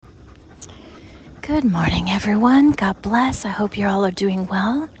Good morning, everyone. God bless. I hope you all are doing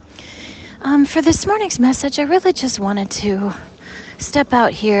well. For this morning's message, I really just wanted to step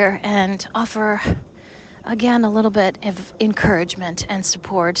out here and offer, again, a little bit of encouragement and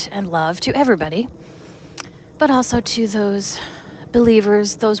support and love to everybody, but also to those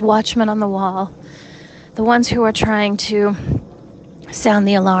believers, those watchmen on the wall, the ones who are trying to sound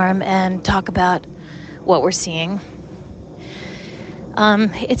the alarm and talk about what we're seeing.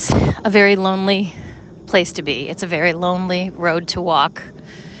 It's a very lonely place to be. It's a very lonely road to walk.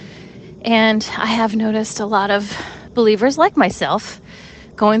 And I have noticed a lot of believers like myself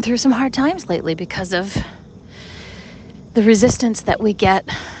going through some hard times lately because of the resistance that we get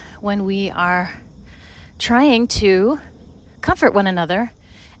when we are trying to comfort one another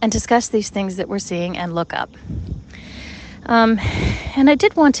and discuss these things that we're seeing and look up. And I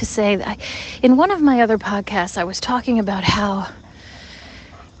did want to say that in one of my other podcasts, I was talking about how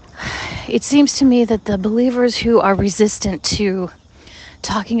it seems to me that the believers who are resistant to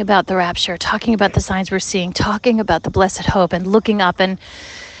talking about the rapture, talking about the signs we're seeing, talking about the blessed hope and looking up and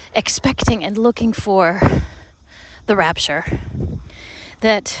expecting and looking for the rapture,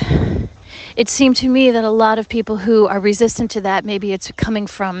 that it seemed to me that a lot of people who are resistant to that, maybe it's coming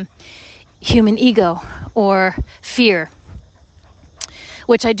from human ego or fear,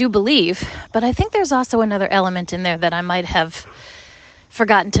 which I do believe, but I think there's also another element in there that I might have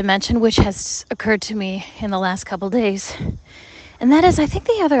forgotten to mention, which has occurred to me in the last couple days. And that is, I think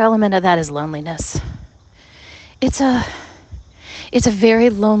the other element of that is loneliness. It's a very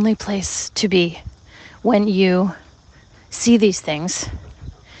lonely place to be when you see these things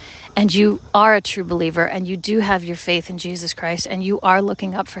and you are a true believer and you do have your faith in Jesus Christ and you are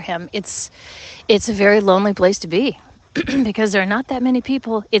looking up for him. It's a very lonely place to be because there are not that many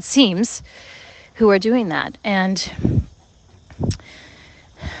people, it seems, who are doing that. And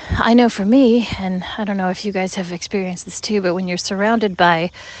I know for me, and I don't know if you guys have experienced this too, but when you're surrounded by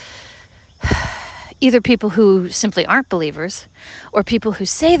either people who simply aren't believers or people who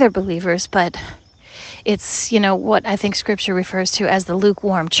say they're believers, but it's, what I think scripture refers to as the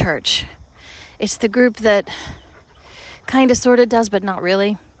lukewarm church. It's the group that kind of sort of does, but not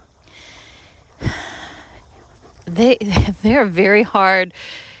really. They're very hard.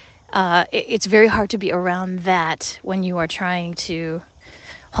 It's very hard to be around that when you are trying to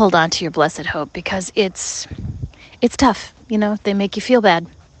hold on to your blessed hope, because it's tough. They make you feel bad.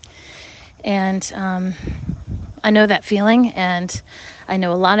 And I know that feeling, and I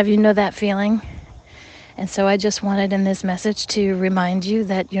know a lot of you know that feeling. And so I just wanted in this message to remind you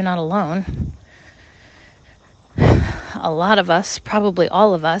that you're not alone. A lot of us, probably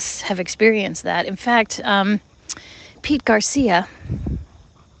all of us, have experienced that. In fact, Pete Garcia,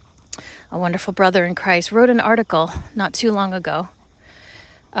 a wonderful brother in Christ, wrote an article not too long ago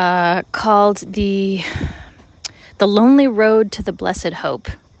called the Lonely Road to the Blessed Hope.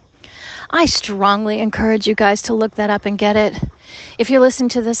 I strongly encourage you guys to look that up and get it. If you're listening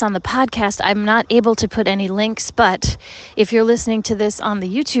to this on the podcast, I'm not able to put any links, but if you're listening to this on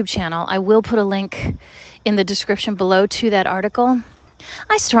the YouTube channel, I will put a link in the description below to that article.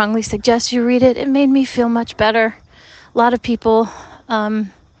 I strongly suggest you read it. It made me feel much better. A lot of people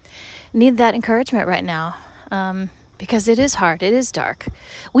need that encouragement right now. Because it is hard, it is dark.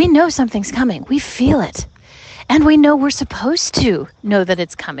 We know something's coming, we feel it. And we know we're supposed to know that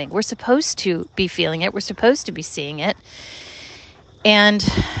it's coming. We're supposed to be feeling it, we're supposed to be seeing it. And,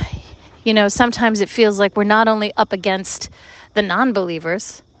 sometimes it feels like we're not only up against the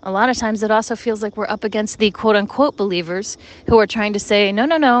non-believers, a lot of times it also feels like we're up against the quote-unquote believers who are trying to say, no,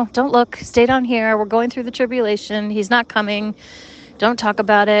 don't look, stay down here, we're going through the tribulation, he's not coming, don't talk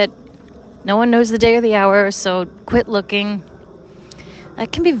about it. No one knows the day or the hour, so quit looking.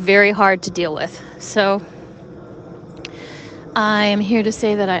 That can be very hard to deal with. So I am here to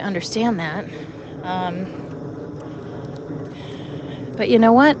say that I understand that. But you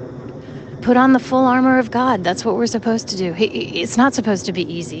know what? Put on the full armor of God. That's what we're supposed to do. It's not supposed to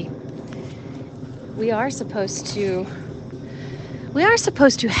be easy. We are supposed to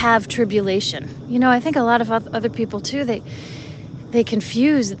have tribulation. I think a lot of other people too, they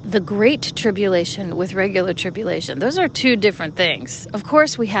confuse the great tribulation with regular tribulation. Those are two different things. Of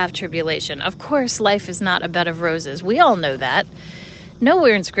course we have tribulation. Of course life is not a bed of roses. We all know that.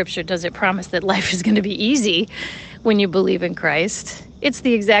 Nowhere in scripture does it promise that life is going to be easy when you believe in Christ. It's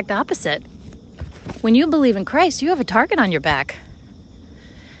the exact opposite. When you believe in Christ, you have a target on your back.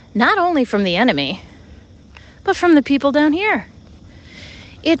 Not only from the enemy, but from the people down here.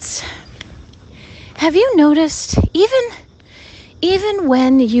 Have you noticed, even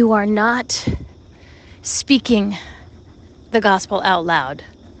when you are not speaking the gospel out loud,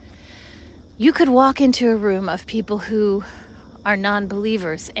 You could walk into a room of people who are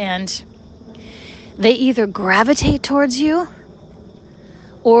non-believers, and they either gravitate towards you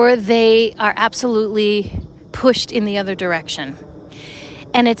or they are absolutely pushed in the other direction.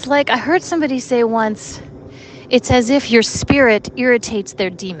 And it's like, I heard somebody say once, it's as if your spirit irritates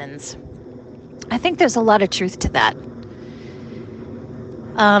their demons. I think there's a lot of truth to that.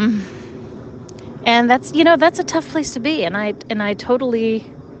 And that's a tough place to be. And I totally,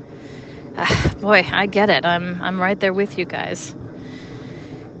 boy, I get it. I'm right there with you guys.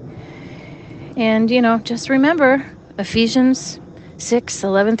 And, just remember Ephesians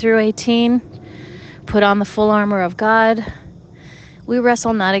 6:11 through 18, put on the full armor of God. We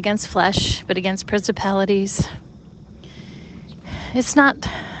wrestle not against flesh, but against principalities. It's not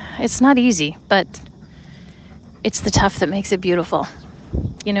easy, but it's the tough that makes it beautiful.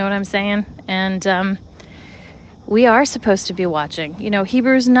 You know what I'm saying? And we are supposed to be watching.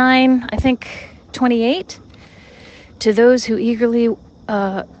 Hebrews 9, I think 28. To those who eagerly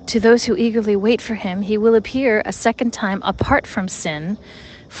wait for him, he will appear a second time apart from sin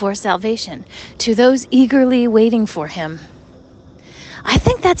for salvation. To those eagerly waiting for him. I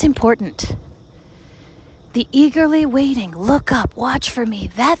think that's important. The eagerly waiting, look up, watch for me.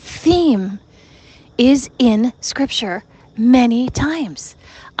 That theme is in Scripture many times.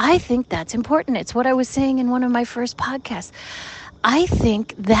 I think that's important. It's what I was saying in one of my first podcasts. I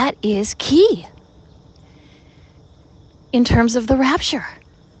think that is key in terms of the rapture.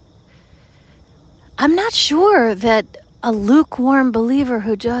 I'm not sure that a lukewarm believer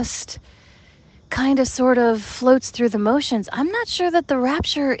who just kind of sort of floats through the motions, I'm not sure that the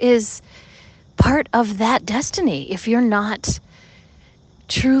rapture is part of that destiny if you're not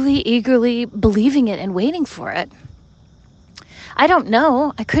truly eagerly believing it and waiting for it. I don't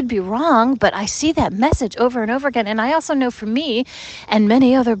know. I could be wrong, but I see that message over and over again. And I also know for me and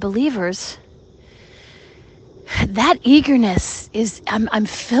many other believers, that eagerness is, I'm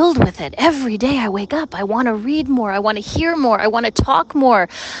filled with it. Every day I wake up, I want to read more. I want to hear more. I want to talk more.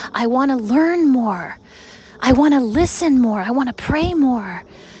 I want to learn more. I want to listen more. I want to pray more.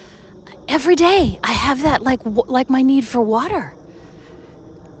 Every day I have that like my need for water.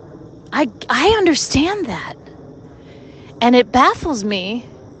 I understand that. And it baffles me,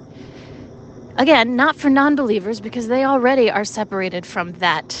 again, not for non-believers, because they already are separated from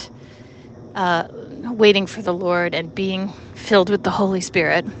that waiting for the Lord and being filled with the Holy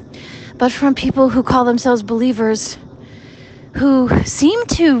Spirit, but from people who call themselves believers, who seem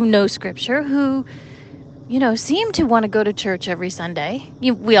to know Scripture, who, seem to want to go to church every Sunday.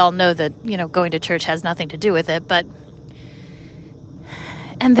 We all know that, going to church has nothing to do with it,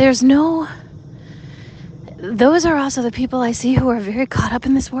 and those are also the people I see who are very caught up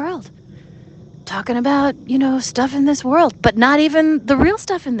in this world, talking about, stuff in this world, but not even the real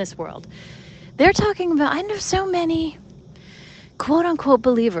stuff in this world. They're talking about, I know so many quote unquote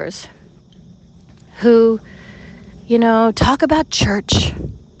believers who, talk about church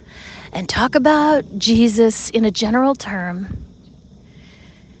and talk about Jesus in a general term,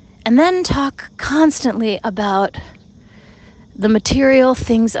 and then talk constantly about the material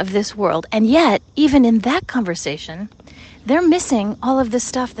things of this world. And yet, even in that conversation, they're missing all of the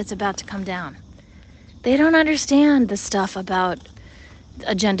stuff that's about to come down. They don't understand the stuff about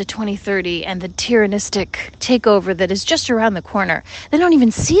Agenda 2030 and the tyrannistic takeover that is just around the corner. They don't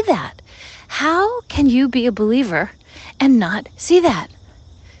even see that. How can you be a believer and not see that?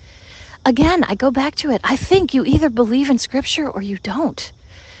 Again, I go back to it. I think you either believe in Scripture or you don't.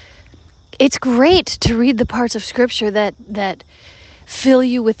 It's great to read the parts of Scripture that fill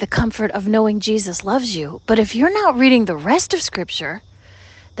you with the comfort of knowing Jesus loves you. But if you're not reading the rest of Scripture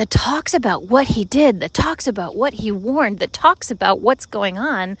that talks about what he did, that talks about what he warned, that talks about what's going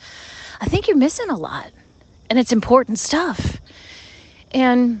on, I think you're missing a lot. And it's important stuff.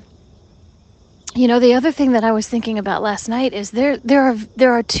 And, the other thing that I was thinking about last night is there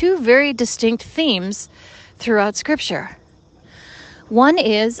are two very distinct themes throughout Scripture. One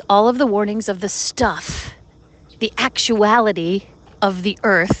is all of the warnings of the stuff, the actuality of the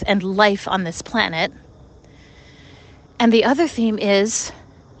earth and life on this planet. And the other theme is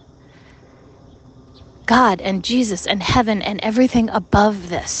God and Jesus and heaven and everything above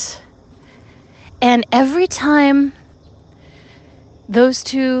this. And every time those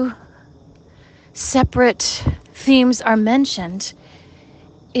two separate themes are mentioned,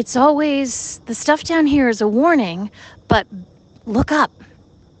 it's always, the stuff down here is a warning, but look up.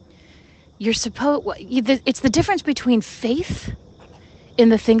 It's the difference between faith in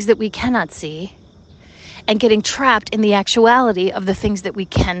the things that we cannot see and getting trapped in the actuality of the things that we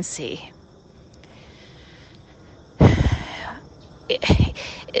can see.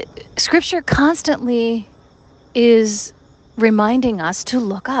 Scripture constantly is reminding us to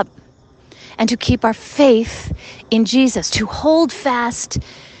look up and to keep our faith in Jesus, to hold fast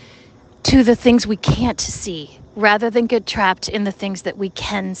to the things we can't see rather than get trapped in the things that we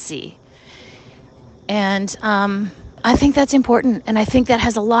can see. And I think that's important. And I think that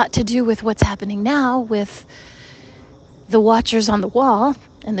has a lot to do with what's happening now with the watchers on the wall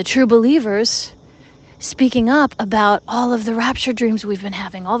and the true believers speaking up about all of the rapture dreams we've been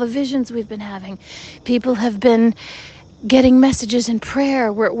having, all the visions we've been having. People have been getting messages in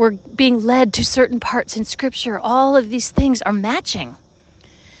prayer. We're being led to certain parts in Scripture. All of these things are matching.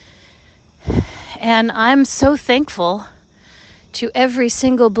 And I'm so thankful to every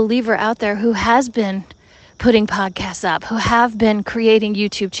single believer out there who has been putting podcasts up, who have been creating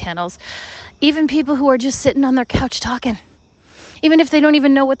YouTube channels, even people who are just sitting on their couch talking. Even if they don't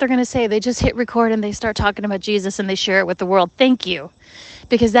even know what they're going to say, they just hit record and they start talking about Jesus and they share it with the world. Thank you,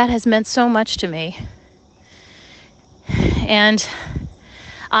 because that has meant so much to me. And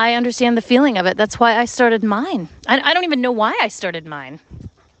I understand the feeling of it. That's why I started mine. I don't even know why I started mine.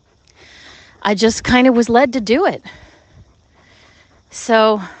 I just kind of was led to do it.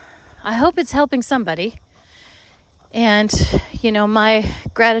 So I hope it's helping somebody. And, my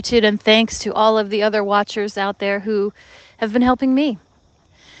gratitude and thanks to all of the other watchers out there who have been helping me,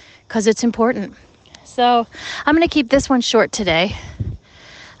 because it's important. So I'm going to keep this one short today.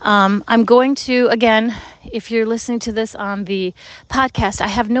 I'm going to, again, if you're listening to this on the podcast, I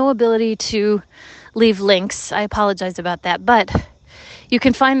have no ability to leave links. I apologize about that. But you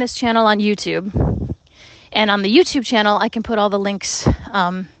can find this channel on YouTube. And on the YouTube channel, I can put all the links.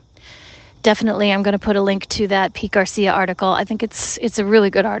 Definitely, I'm going to put a link to that Pete Garcia article. I think it's a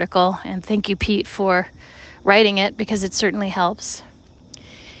really good article. And thank you, Pete, for writing it, because it certainly helps.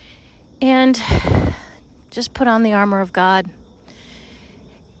 And just put on the armor of God.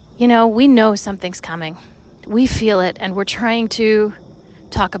 We know something's coming. We feel it, and we're trying to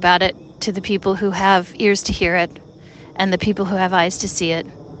talk about it to the people who have ears to hear it and the people who have eyes to see it.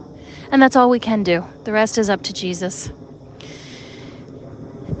 And that's all we can do. The rest is up to Jesus.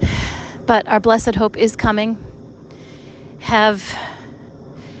 But our blessed hope is coming. Have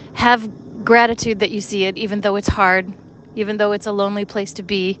gratitude that you see it, even though it's hard, even though it's a lonely place to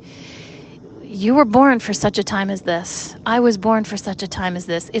be. You were born for such a time as this. I was born for such a time as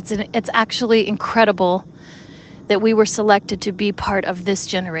this. It's actually incredible that we were selected to be part of this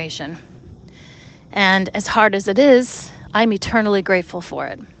generation. And as hard as it is, I'm eternally grateful for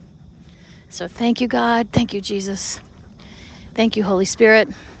it. So thank you, God. Thank you, Jesus. Thank you, Holy Spirit.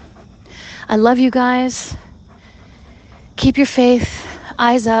 I love you guys. Keep your faith,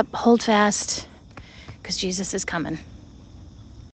 eyes up, hold fast, because Jesus is coming.